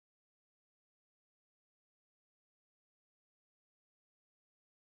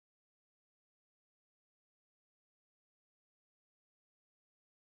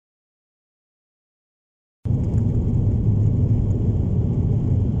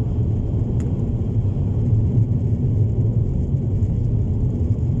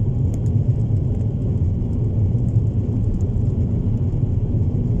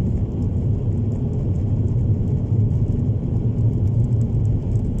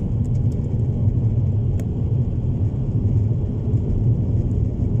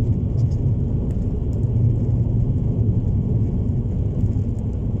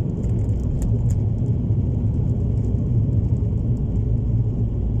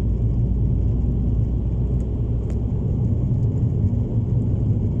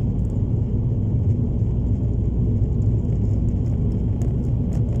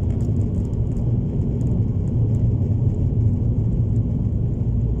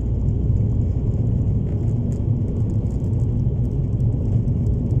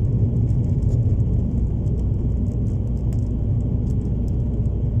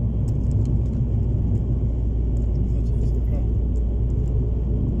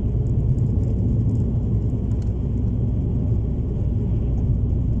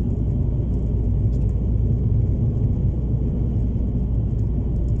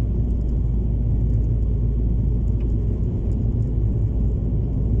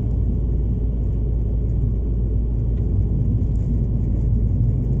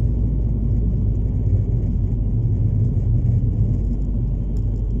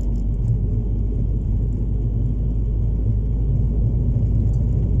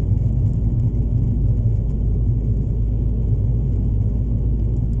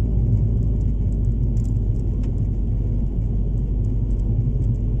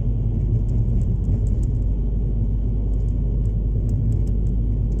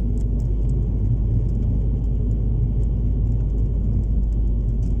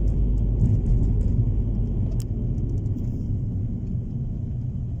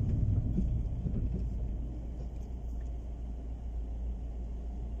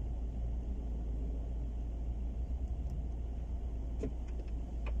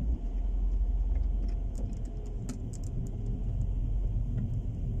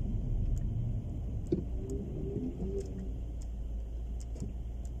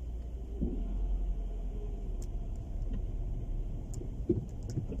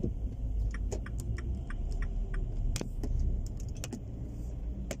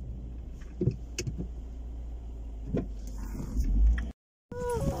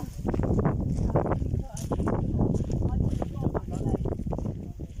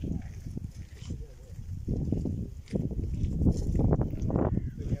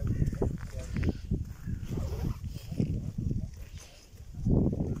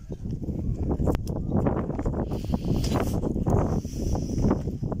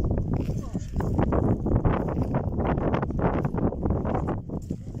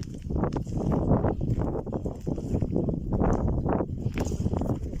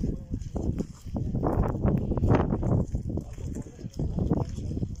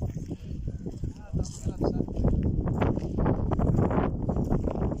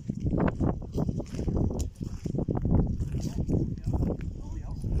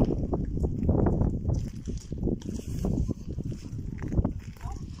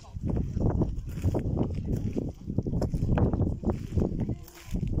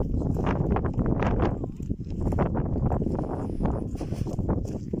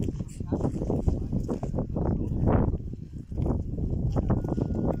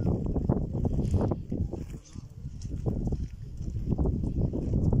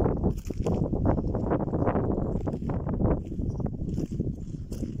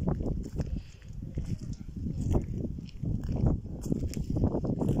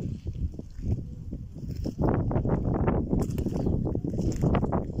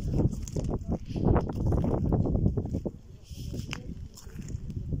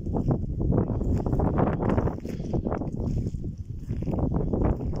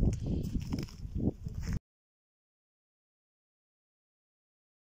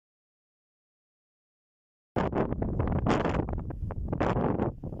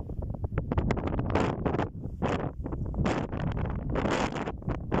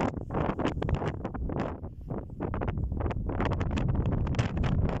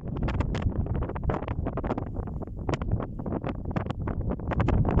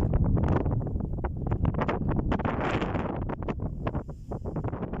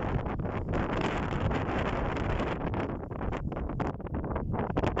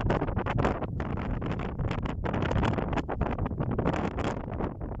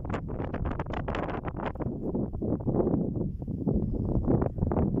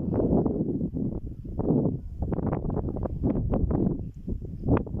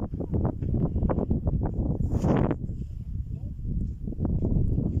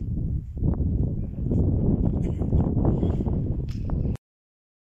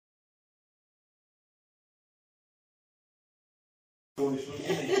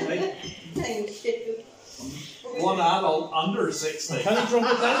Thank you. One adult under 60. Can you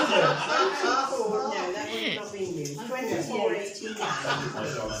drop it down again? No, that one's not been used.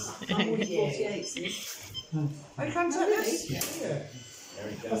 24.89. I can't tell this. Yeah.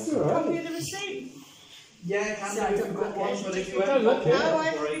 That's all right. Copy of the receipt. Yeah, can do. You've got one, but if you Don't look No, it.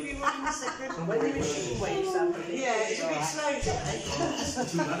 I believe you want the secret. When the machine wakes up, yeah, it's a bit slow today.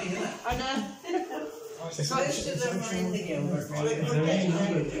 too many, isn't it? I know. Most of them are in the Geevor room.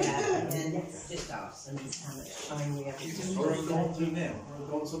 And then just us and how much time we have. Where are we going to now? Are we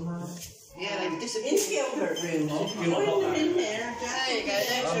going somewhere? Yeah, they've disappeared. In the Geevor room. Put them in there. There you go,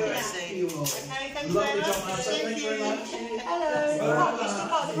 there's your receipt. Okay, thanks very much. Thanks very much.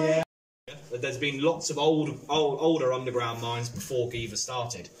 Hello. There's been lots of older underground mines before Geevor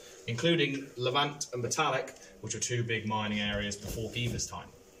started, including Levant and Metallic, which were two big mining areas before Geevor's time.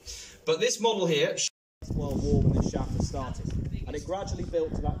 But this model here shows the World War when this shaft was started, and it gradually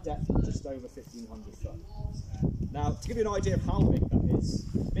built to that depth of just over 1,500 foot. Now, to give you an idea of how big that is,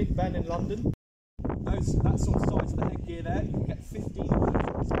 Big Ben in London, that sort of size of the headgear there, you can get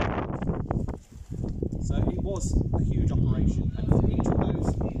 1,500 foot. So it was a huge operation, and for each of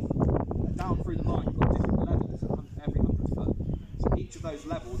those down through the mine, you've got different levels every 100 foot. So each of those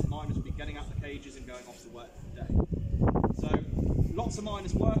levels, miners would be getting out the cages and going off to work for the day. So lots of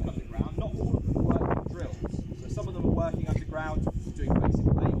miners work underground, not all of them work with drills. So some of them are working underground, doing basic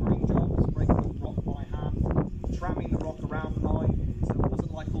labouring jobs, breaking up rock by hand, tramming the rock around the mine. So it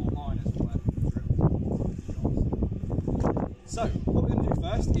wasn't like all miners were working with drills. So what we're going to do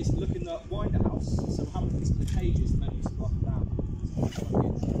first is look in the winder house. So we'll have a look into the cages and then use some rock around.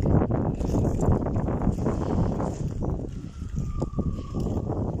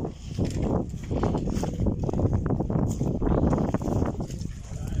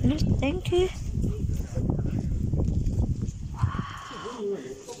 Thank you.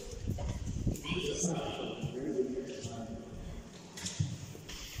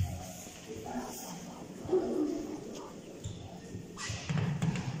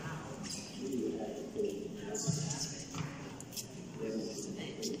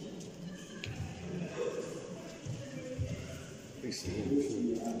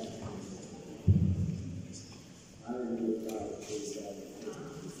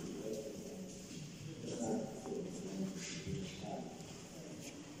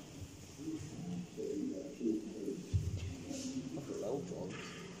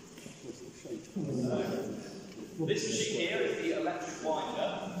 This machine here is the electric winder.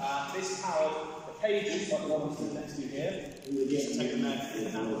 This powered the cages, like the one I'm sitting next to here, to take the men in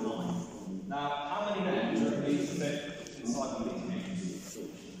and out of the mine. Now, how many men are these to fit inside one of these cages?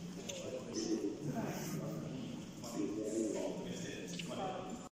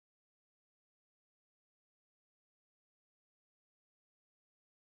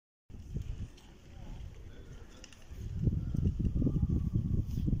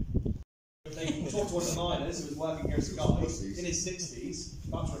 We talked to one of the miners who was working here as a guy, in his 60s,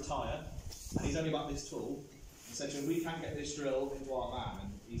 about to retire, and he's only about this tall. He said to him, we can't get this drill into our van.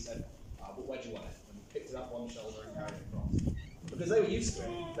 And he said, but where do you want it? And he picked it up one shoulder and carried it across. Because they were used to it.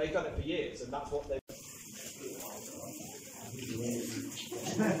 They'd done it for years, and that's what they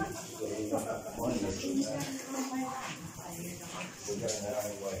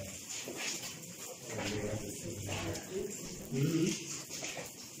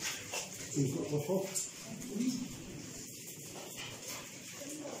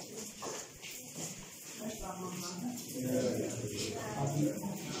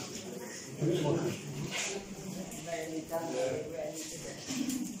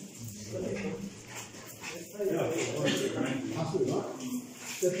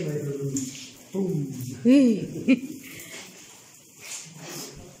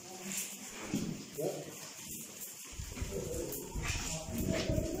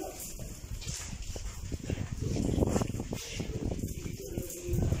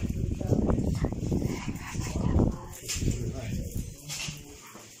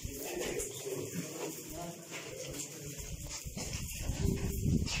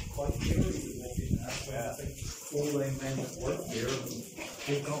all the men that work here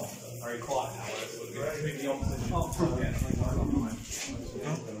have gone. Very quiet now, it would be completely opposite.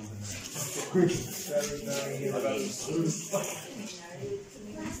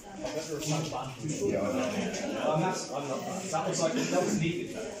 That was like, that was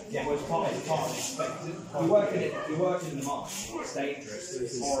needed though. Yeah. It was part of the expected. You work in the mine, it's dangerous,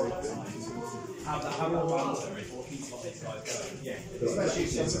 it's horrible. How that balance is what keeps these guys going. Yeah. Especially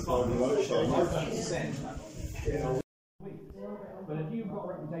if it's fun. But if you've got a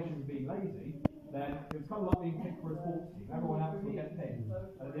reputation for being lazy, then it's kind of like being picked for a sports team. Everyone else will get picked,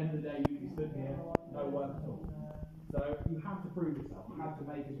 and at the end of the day, you stood here, no work at all. So you have to prove yourself. You have to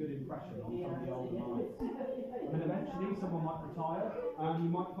make a good impression on some of the older minds. And then eventually, someone might retire, and you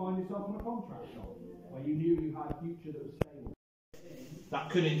might find yourself on a contract job where you knew you had a future that was stable. That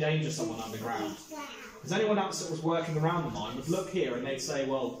could endanger someone underground. Because anyone else that was working around the mine would look here and they'd say,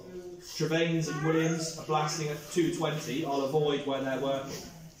 well, Trevains and Williams are blasting at 220, I'll avoid where they're working.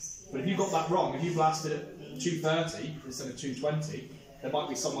 But if you got that wrong, if you blasted at 230 instead of 220, there might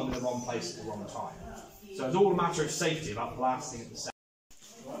be someone in the wrong place at the wrong time. So it's all a matter of safety about blasting at the same.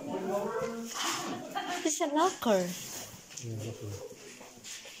 It's a locker.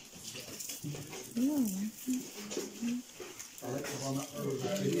 I like the one that was a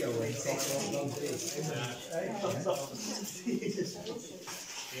video where he takes all those days.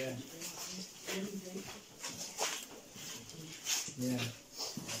 Yeah. Yeah.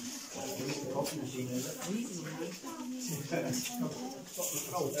 The coffee machine, is it?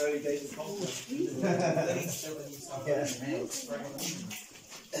 Early days of coffee.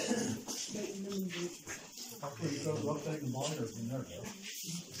 Actually, you've got to rotate the monitors in there, though.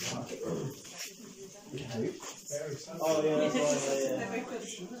 Oh, yeah, that's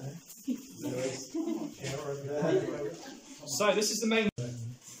right, So this is the main.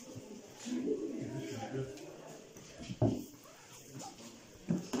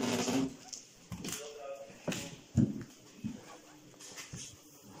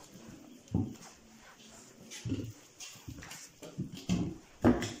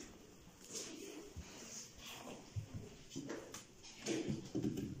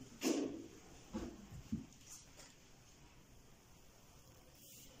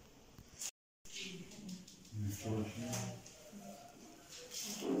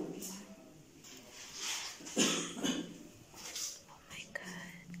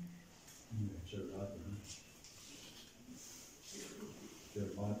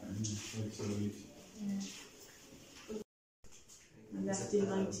 I left in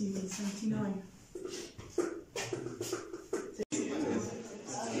 1979.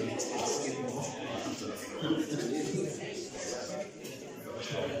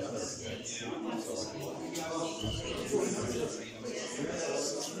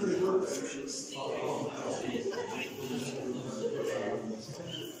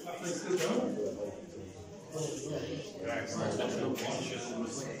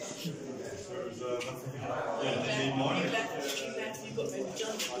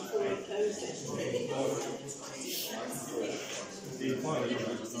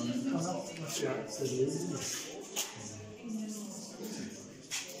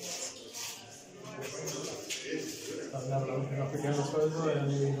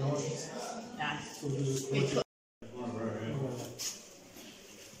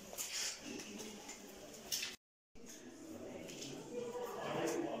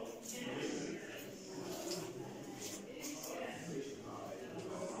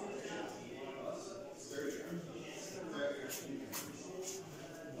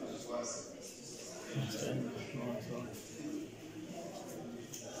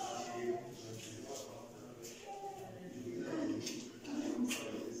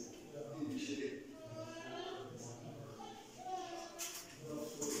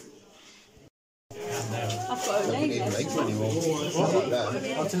 I've got a name there.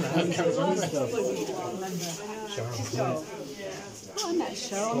 Oh, I'm not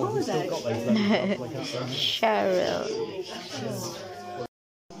Cheryl. What was that? Cheryl.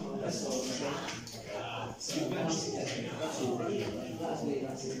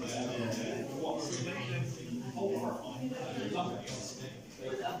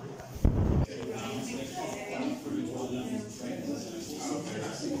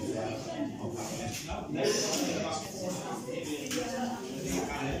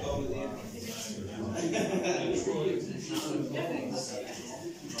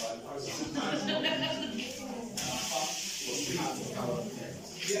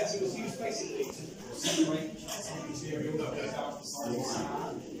 Yes, it was used basically to separate some material that goes out the side of the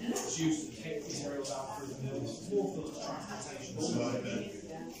sand. It's used to take materials out through the mills. It's more for transportation.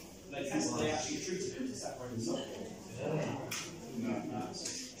 They actually treated it to separate the salt.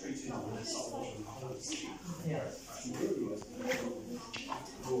 Treated it with salt.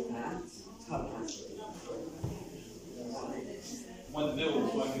 When the mill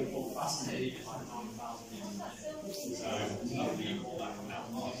was working for faster, it was like 9,000 years. So, you call that coming out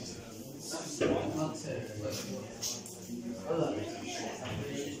of mines. It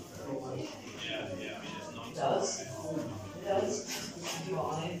does. It does.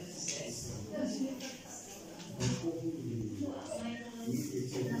 5, 6.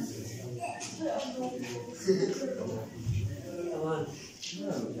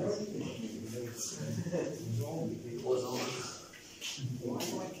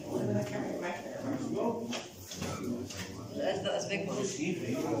 That's a big one.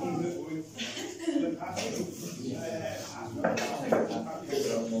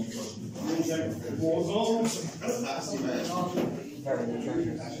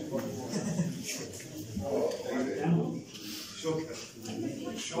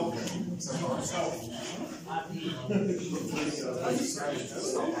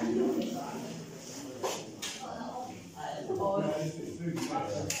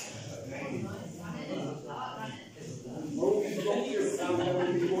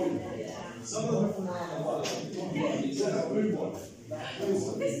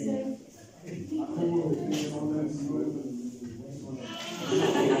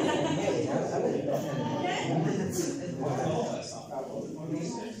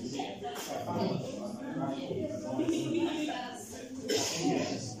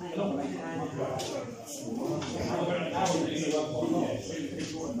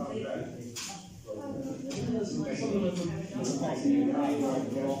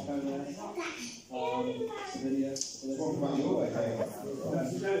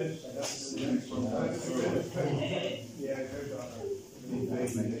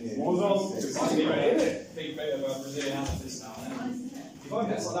 Big bit of a Brazilian amethyst now. You find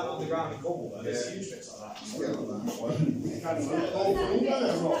bits like that underground in Cornwall, though. There's huge bits like that.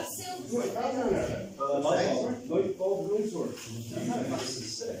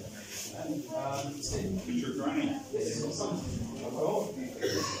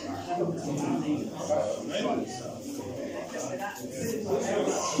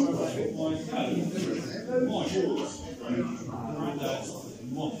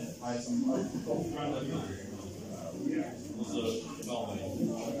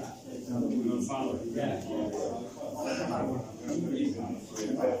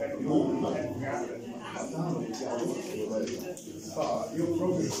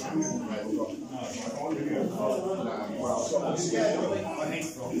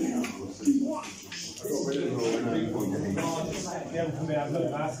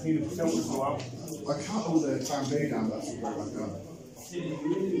 I cut all the bamboo down, that's what I've done. I don't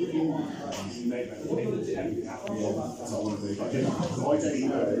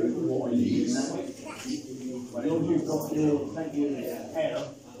know what I need. You've got your hair,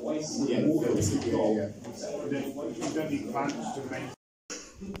 waist, Yeah, and water. yeah. You don't need plants to make.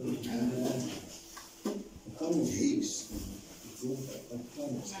 Jeez.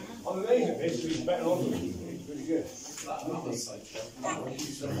 I'm amazing, it's better on them. It's pretty good. Yeah.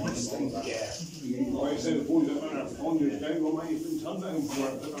 Like I said, the boys that went out for ponders down, well, mate, you've been turned down for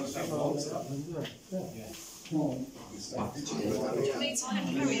it, but that's that one.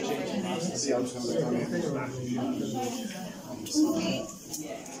 See, I'm just going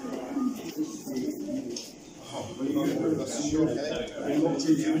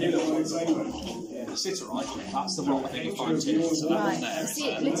Sit right, that's the rock that you find here. So Right, you can see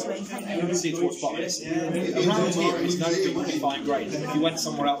it glittering, can't you can see it towards bottom. Around here, it's no good with fine grain. If you went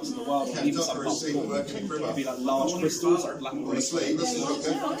somewhere else in the world, even some parts of the world, it'd be like large crystals, like black crystals.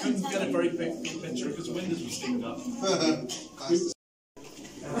 to I couldn't get a very big picture because the windows were steamed up.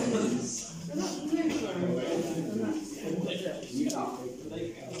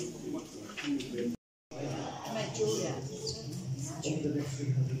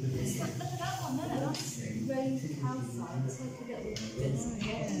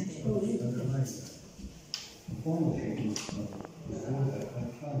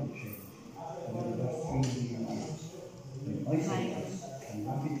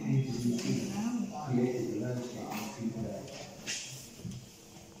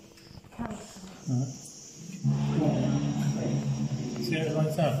 See it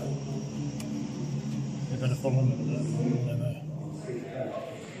like that? You're going to follow them there.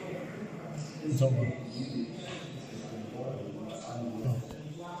 Top one.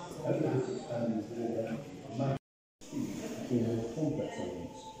 Complex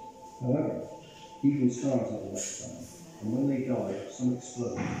elements. However, even stars have a lifespan, and when they die, some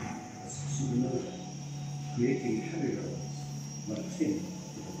explode as supernova, creating heavy elements like tin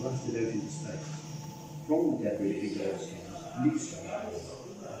that are blasted out into space. From the debris of these stars, new stars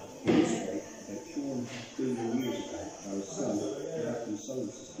in this way, about 2.5 billion years ago, our sun, the Western solar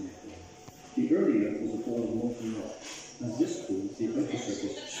system, formed. The early Earth was a ball of molten rock. As this cooled, the outer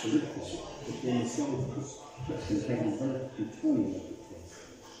surface solidified to form a solid crust containing earth and tiny electric things.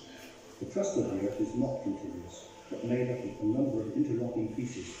 The crust of the Earth is not continuous, but made up of a number of interlocking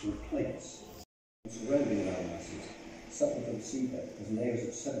pieces called plates. Surrounding land masses suffer from seabed as layers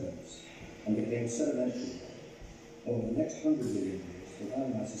of sediments. and became sedimentary. Over the next 100 million years, the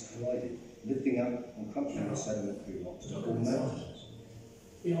land masses collided, lifting up and crushing the sedimentary rocks to form mountains.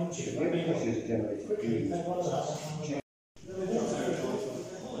 The great pressures generated during this process changed.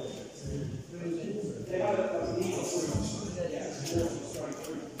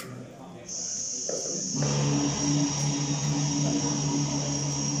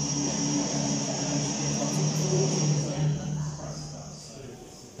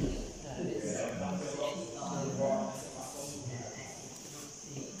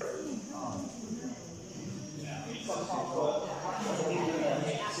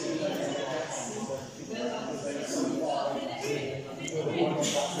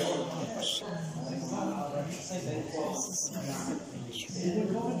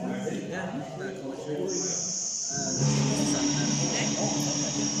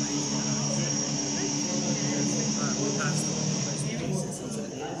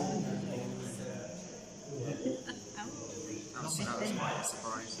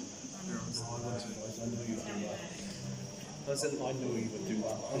 I knew he would do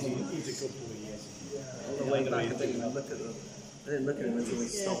that. He's a good boy, yes. On the way back, I didn't look at them. I didn't look at him until he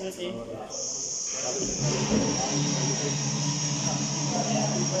stopped.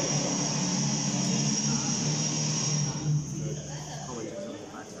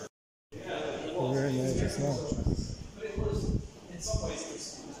 We're in there just now.